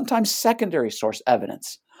and sometimes secondary source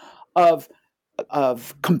evidence of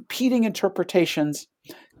competing interpretations,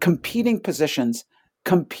 competing positions,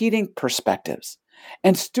 competing perspectives.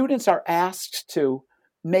 And students are asked to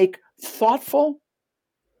make thoughtful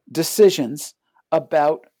decisions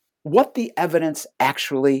about what the evidence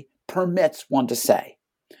actually permits one to say.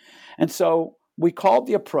 And so we called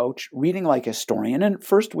the approach Reading Like a Historian. And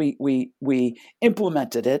first we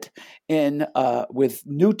implemented it with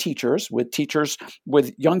new teachers,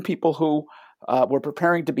 with young people who were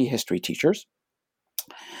preparing to be history teachers.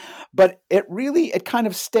 But it kind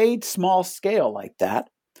of stayed small scale like that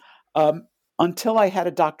until I had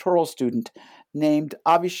a doctoral student named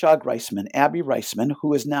Avishag Reisman, Abby Reisman,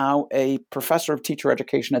 who is now a professor of teacher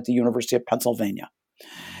education at the University of Pennsylvania.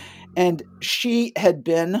 And she had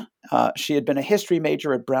been a history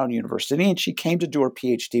major at Brown University, and she came to do her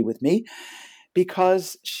PhD with me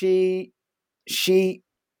because she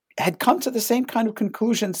had come to the same kind of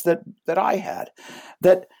conclusions that I had,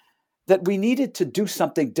 that we needed to do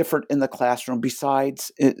something different in the classroom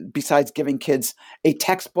besides giving kids a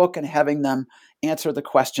textbook and having them answer the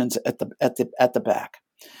questions at the back.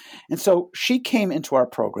 And so she came into our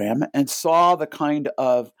program and saw the kind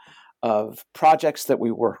of projects that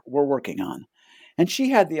we were working on. And she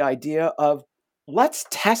had the idea of, let's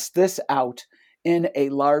test this out in a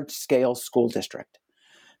large-scale school district.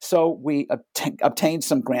 So we obtained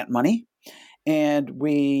some grant money, and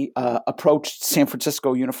we approached San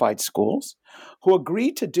Francisco Unified Schools, who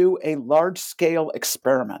agreed to do a large-scale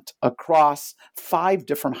experiment across 5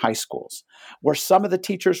 different high schools, where some of the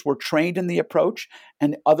teachers were trained in the approach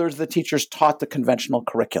and others of the teachers taught the conventional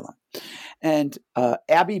curriculum. And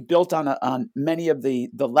Abby built on many of the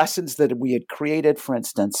lessons that we had created. For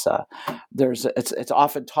instance, it's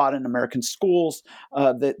often taught in American schools,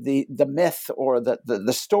 the myth or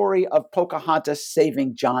the story of Pocahontas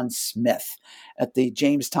saving John Smith at the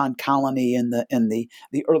Jamestown colony in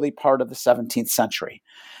the early part of the 17th century.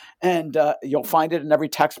 And you'll find it in every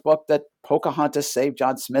textbook that Pocahontas saved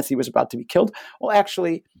John Smith. He was about to be killed. Well,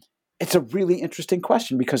 actually, it's a really interesting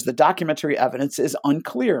question because the documentary evidence is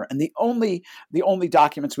unclear. And the only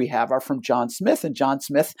documents we have are from John Smith. And John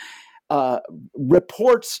Smith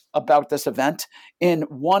reports about this event in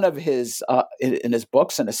one of his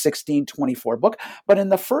books, in a 1624 book. But in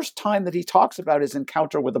the first time that he talks about his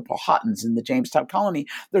encounter with the Powhatans in the Jamestown colony,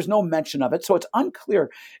 there's no mention of it. So it's unclear,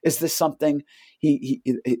 is this something the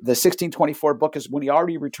 1624 book is when he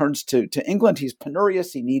already returns to England. He's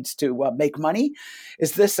penurious. He needs to make money.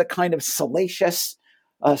 Is this a kind of salacious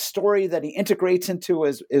story that he integrates into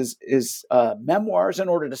his memoirs in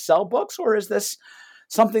order to sell books? Or is this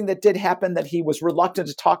something that did happen that he was reluctant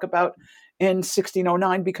to talk about in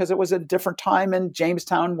 1609 because it was at a different time and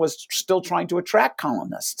Jamestown was still trying to attract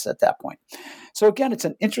colonists at that point? So again, it's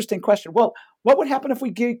an interesting question. Well, what would happen if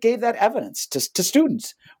we gave that evidence to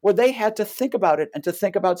students where they had to think about it and to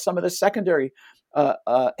think about some of the secondary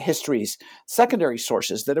histories, secondary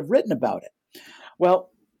sources that have written about it? Well,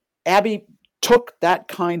 Abby took that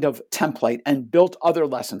kind of template and built other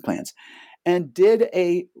lesson plans and did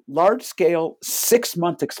a large-scale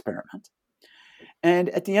 6-month experiment. And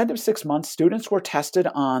at the end of 6 months, students were tested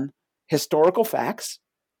on historical facts,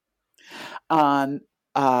 on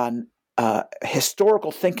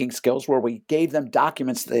historical thinking skills, where we gave them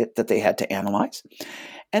documents that they had to analyze.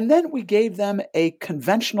 And then we gave them a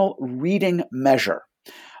conventional reading measure,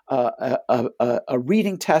 a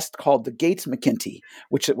reading test called the Gates-McKenty,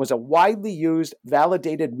 which was a widely used,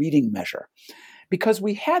 validated reading measure. Because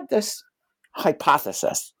we had this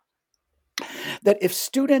hypothesis that if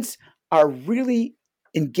students are really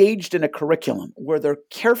engaged in a curriculum where they're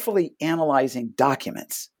carefully analyzing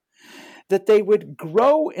documents, that they would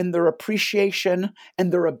grow in their appreciation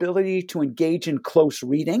and their ability to engage in close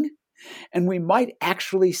reading, and we might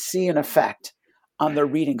actually see an effect on their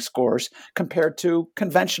reading scores compared to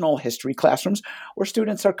conventional history classrooms where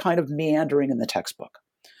students are kind of meandering in the textbook.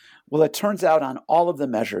 Well, it turns out on all of the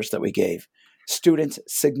measures that we gave, students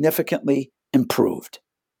significantly improved.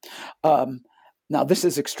 Now, this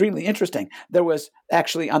is extremely interesting. There was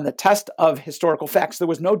actually, on the test of historical facts, there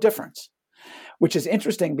was no difference, which is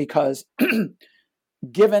interesting because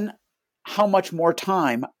given how much more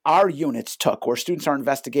time our units took, where students are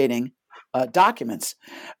investigating documents,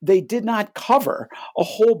 they did not cover a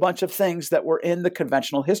whole bunch of things that were in the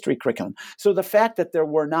conventional history curriculum. So the fact that there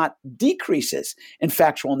were not decreases in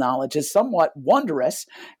factual knowledge is somewhat wondrous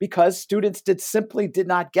because students did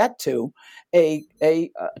not get to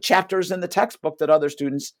chapters in the textbook that other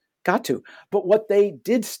students got to. But what they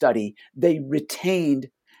did study, they retained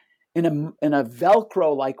in a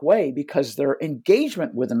Velcro-like way because their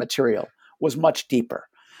engagement with the material was much deeper.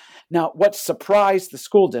 Now, what surprised the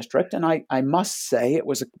school district, and I must say it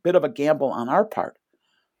was a bit of a gamble on our part,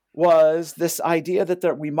 was this idea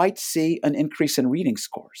that we might see an increase in reading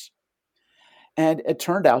scores. And it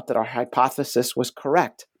turned out that our hypothesis was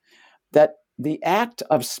correct, that the act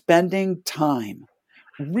of spending time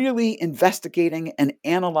really investigating and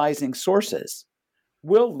analyzing sources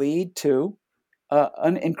will lead to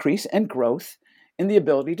an increase in growth in the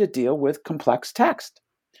ability to deal with complex text.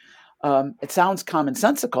 It sounds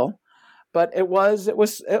commonsensical, but it was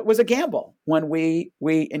a gamble when we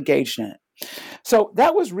engaged in it. So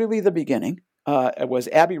that was really the beginning. It was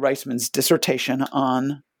Abby Reisman's dissertation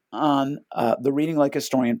on the Reading Like a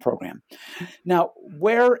Historian program. Now,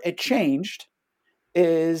 where it changed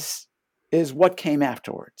is what came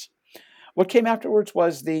afterwards. What came afterwards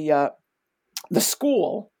was the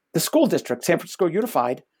school district, San Francisco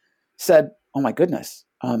Unified, said, "Oh my goodness,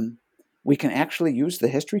 we can actually use the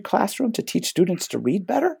history classroom to teach students to read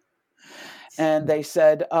better." And they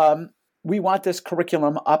said, we want this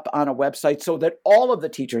curriculum up on a website so that all of the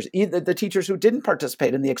teachers, either the teachers who didn't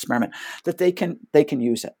participate in the experiment, that they can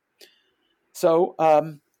use it. So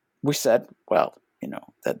we said, well,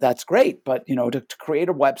 that's great, but to create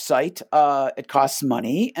a website, it costs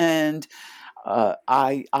money. And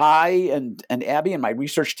I and Abby and my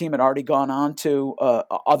research team had already gone on to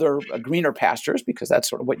other greener pastures, because that's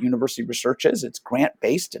sort of what university research is. It's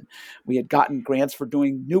grant-based, and we had gotten grants for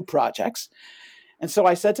doing new projects. And so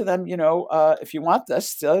I said to them, if you want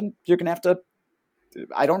this, you're going to have to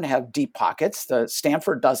I don't have deep pockets.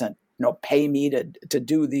 Stanford doesn't, pay me to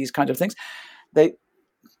do these kinds of things.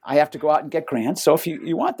 I have to go out and get grants. So if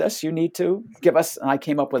you want this, you need to give us, and I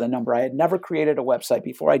came up with a number. I had never created a website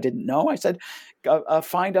before. I didn't know. I said,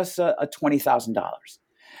 find us a $20,000.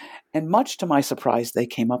 And much to my surprise, they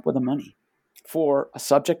came up with the money for a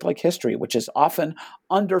subject like history, which is often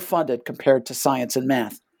underfunded compared to science and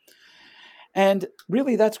math. And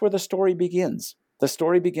really, that's where the story begins. The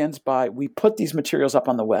story begins by, we put these materials up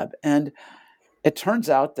on the web, and it turns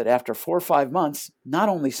out that after 4 or 5 months, not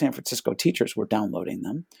only San Francisco teachers were downloading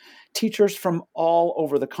them, teachers from all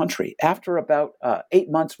over the country. After about 8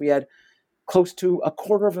 months, we had close to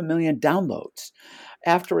 250,000 downloads.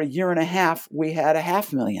 After a year and a half, we had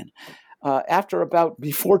 500,000.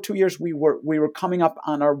 Before 2 years, we were coming up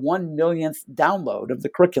on our 1 millionth download of the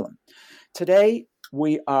curriculum. Today,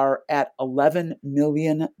 we are at 11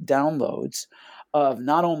 million downloads of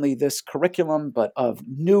not only this curriculum, but of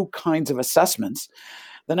new kinds of assessments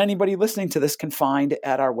that anybody listening to this can find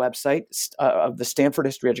at our website of the Stanford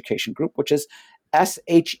History Education Group, which is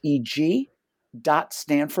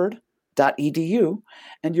sheg.stanford.edu.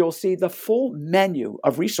 And you'll see the full menu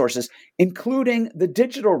of resources, including the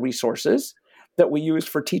digital resources that we use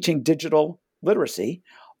for teaching digital literacy,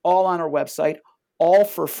 all on our website, all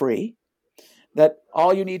for free. That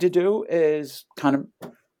all you need to do is kind of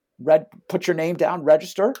put your name down,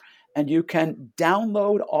 register, and you can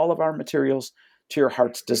download all of our materials to your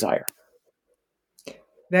heart's desire.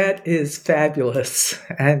 That is fabulous.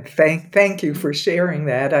 And thank you for sharing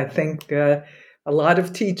that. I think a lot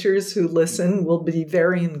of teachers who listen will be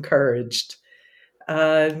very encouraged.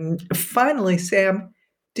 Finally, Sam,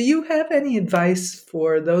 do you have any advice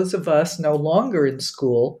for those of us no longer in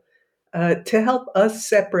school to help us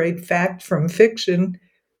separate fact from fiction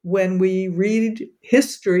when we read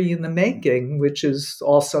history in the making, which is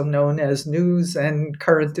also known as news and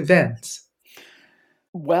current events?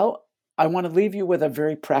 Well, I want to leave you with a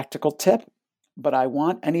very practical tip, but I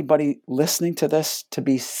want anybody listening to this to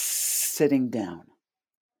be sitting down,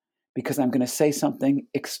 because I'm going to say something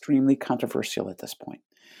extremely controversial at this point.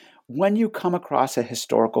 When you come across a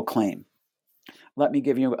historical claim, let me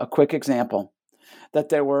give you a quick example, that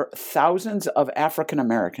there were thousands of African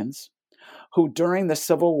Americans who during the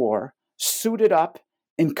Civil War suited up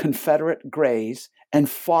in Confederate grays and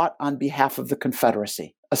fought on behalf of the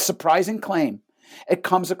Confederacy. A surprising claim. It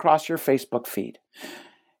comes across your Facebook feed.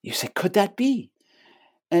 You say, could that be?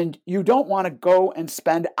 And you don't want to go and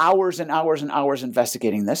spend hours and hours and hours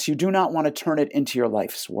investigating this. You do not want to turn it into your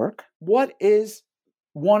life's work. What is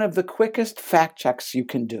one of the quickest fact checks you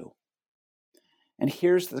can do? And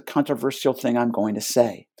here's the controversial thing I'm going to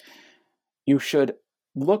say. You should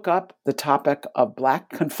look up the topic of Black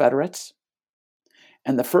Confederates.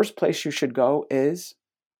 And the first place you should go is,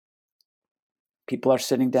 people are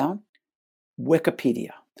sitting down, Wikipedia.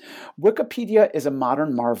 Wikipedia is a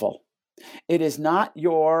modern marvel. It is not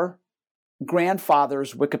your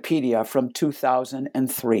grandfather's Wikipedia from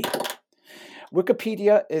 2003.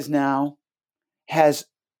 Wikipedia has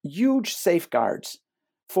huge safeguards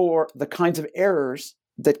for the kinds of errors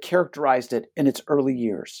that characterized it in its early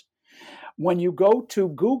years. When you go to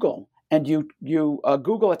Google and you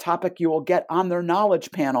Google a topic, you will get on their knowledge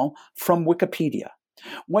panel from Wikipedia.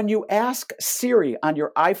 When you ask Siri on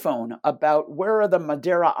your iPhone about where are the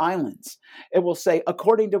Madeira Islands, it will say,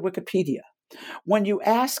 according to Wikipedia. When you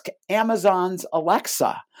ask Amazon's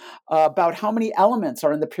Alexa about how many elements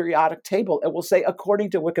are in the periodic table, it will say, according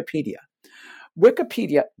to Wikipedia.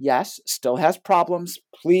 Wikipedia, yes, still has problems.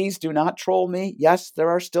 Please do not troll me. Yes, there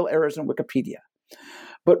are still errors in Wikipedia.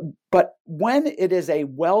 But when it is a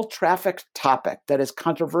well-trafficked topic that is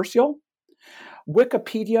controversial,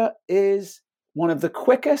 Wikipedia is one of the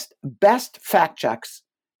quickest, best fact checks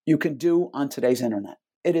you can do on today's internet.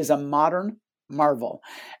 It is a modern marvel.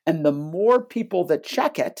 And the more people that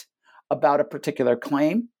check it about a particular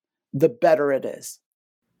claim, the better it is.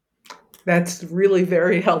 That's really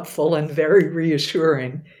very helpful and very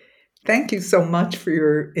reassuring. Thank you so much for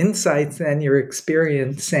your insights and your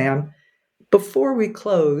experience, Sam. Before we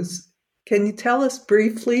close, can you tell us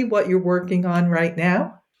briefly what you're working on right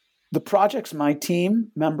now? The projects my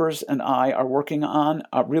team members and I are working on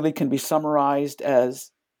really can be summarized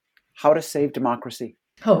as how to save democracy.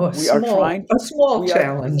 Oh, a small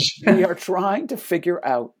challenge. We are trying to figure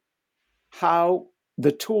out how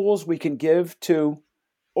the tools we can give to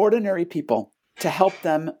ordinary people to help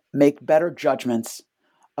them make better judgments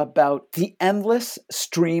about the endless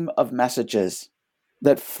stream of messages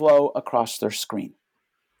that flow across their screen.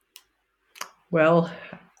 Well,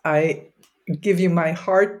 I give you my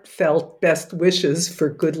heartfelt best wishes for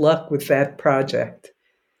good luck with that project.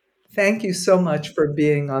 Thank you so much for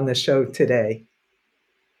being on the show today.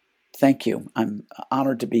 Thank you. I'm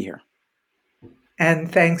honored to be here.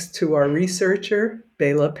 And thanks to our researcher,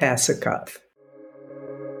 Bela Pasikov.